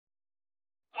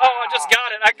just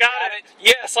got it. I got it.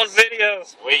 Yes, on video.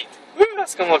 Sweet. Woo,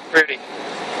 that's going to look pretty.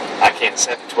 I can't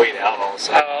send the tweet out all of a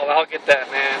sudden. Oh, I'll get that,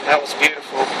 man. That was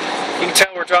beautiful. You can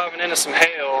tell we're driving into some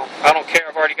hail. I don't care.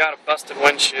 I've already got a busted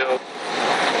windshield.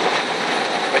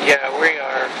 But yeah, we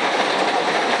are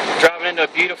driving into a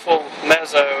beautiful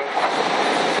mezzo.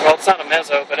 Well, it's not a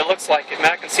mezzo, but it looks like it.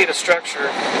 Man, I can see the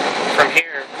structure from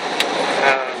here.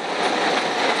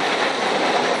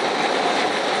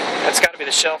 That's got to be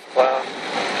the shelf cloud.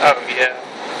 Oh, yeah.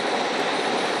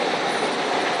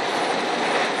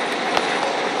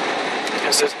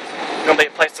 Is this going to be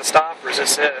a place to stop, or is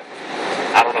this it?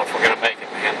 I don't know if we're going to make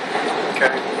it, man. Okay.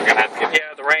 We're going to have to get...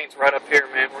 Yeah, the rain's right up here,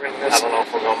 man. We're going to miss it. I don't know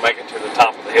if we're going to make it to the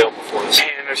top of the hill before this.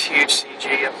 Man, there's huge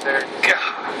CG up there.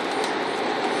 God.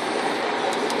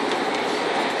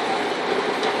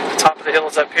 The top of the hill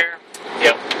is up here?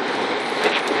 Yep.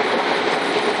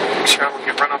 Make sure I don't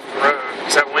get run off the road,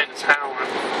 because that wind is howling.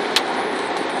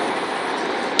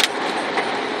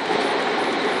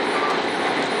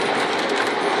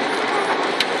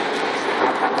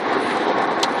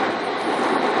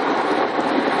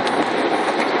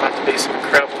 Be some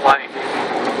incredible lightning.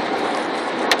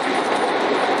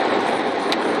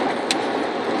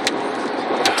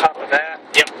 Top of that?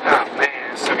 Yep. Oh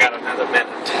man, Still got another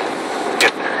minute.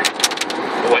 Get there.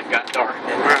 Boy, it got dark.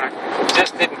 Right.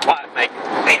 Just didn't quite make it.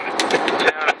 Damn it.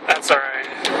 Yeah, that's alright.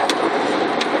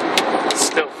 It's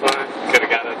still fun. Could have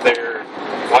got up there.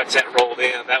 Watch that rolled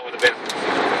in. That would have been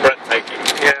breathtaking.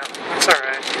 Yeah, it's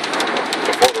alright.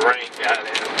 Before the rain got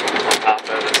in on top of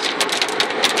us.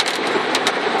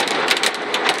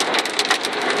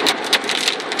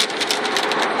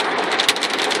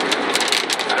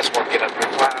 Get up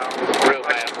here. Wow. Real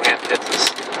bad wind hits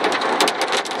us.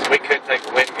 So we could take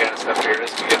a wind gust up here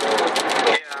just to get a little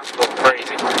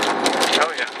crazy.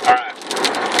 Oh yeah. Alright.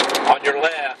 On your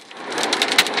left,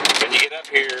 when you get up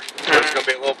here, there's going to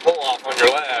be a little pull off on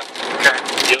your left. Okay.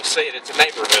 You'll see it. It's a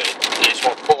neighborhood. You just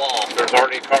want to pull off. There's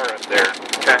already a car up there.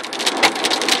 Okay.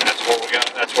 That's where we go.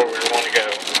 That's where we want to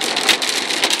go.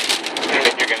 And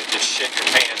then you're going to just shit your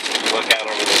pants when you look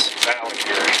out over this valley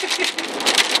here.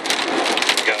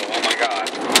 Go, oh my God.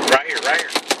 Right here, right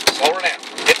here. Slow her down.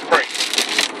 Hit the brakes.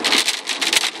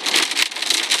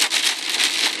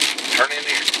 Turn in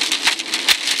here.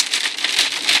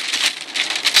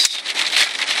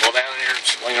 Go down here,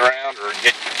 swing around, or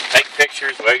take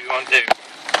pictures, whatever you want to do.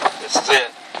 This is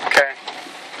it. Okay.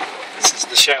 This is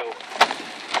the show.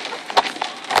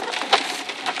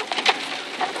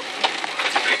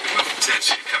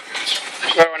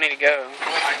 Where do I need to go?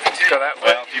 Go that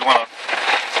way. Well, if you want to.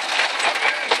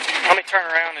 Let me turn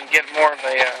around and get more of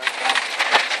a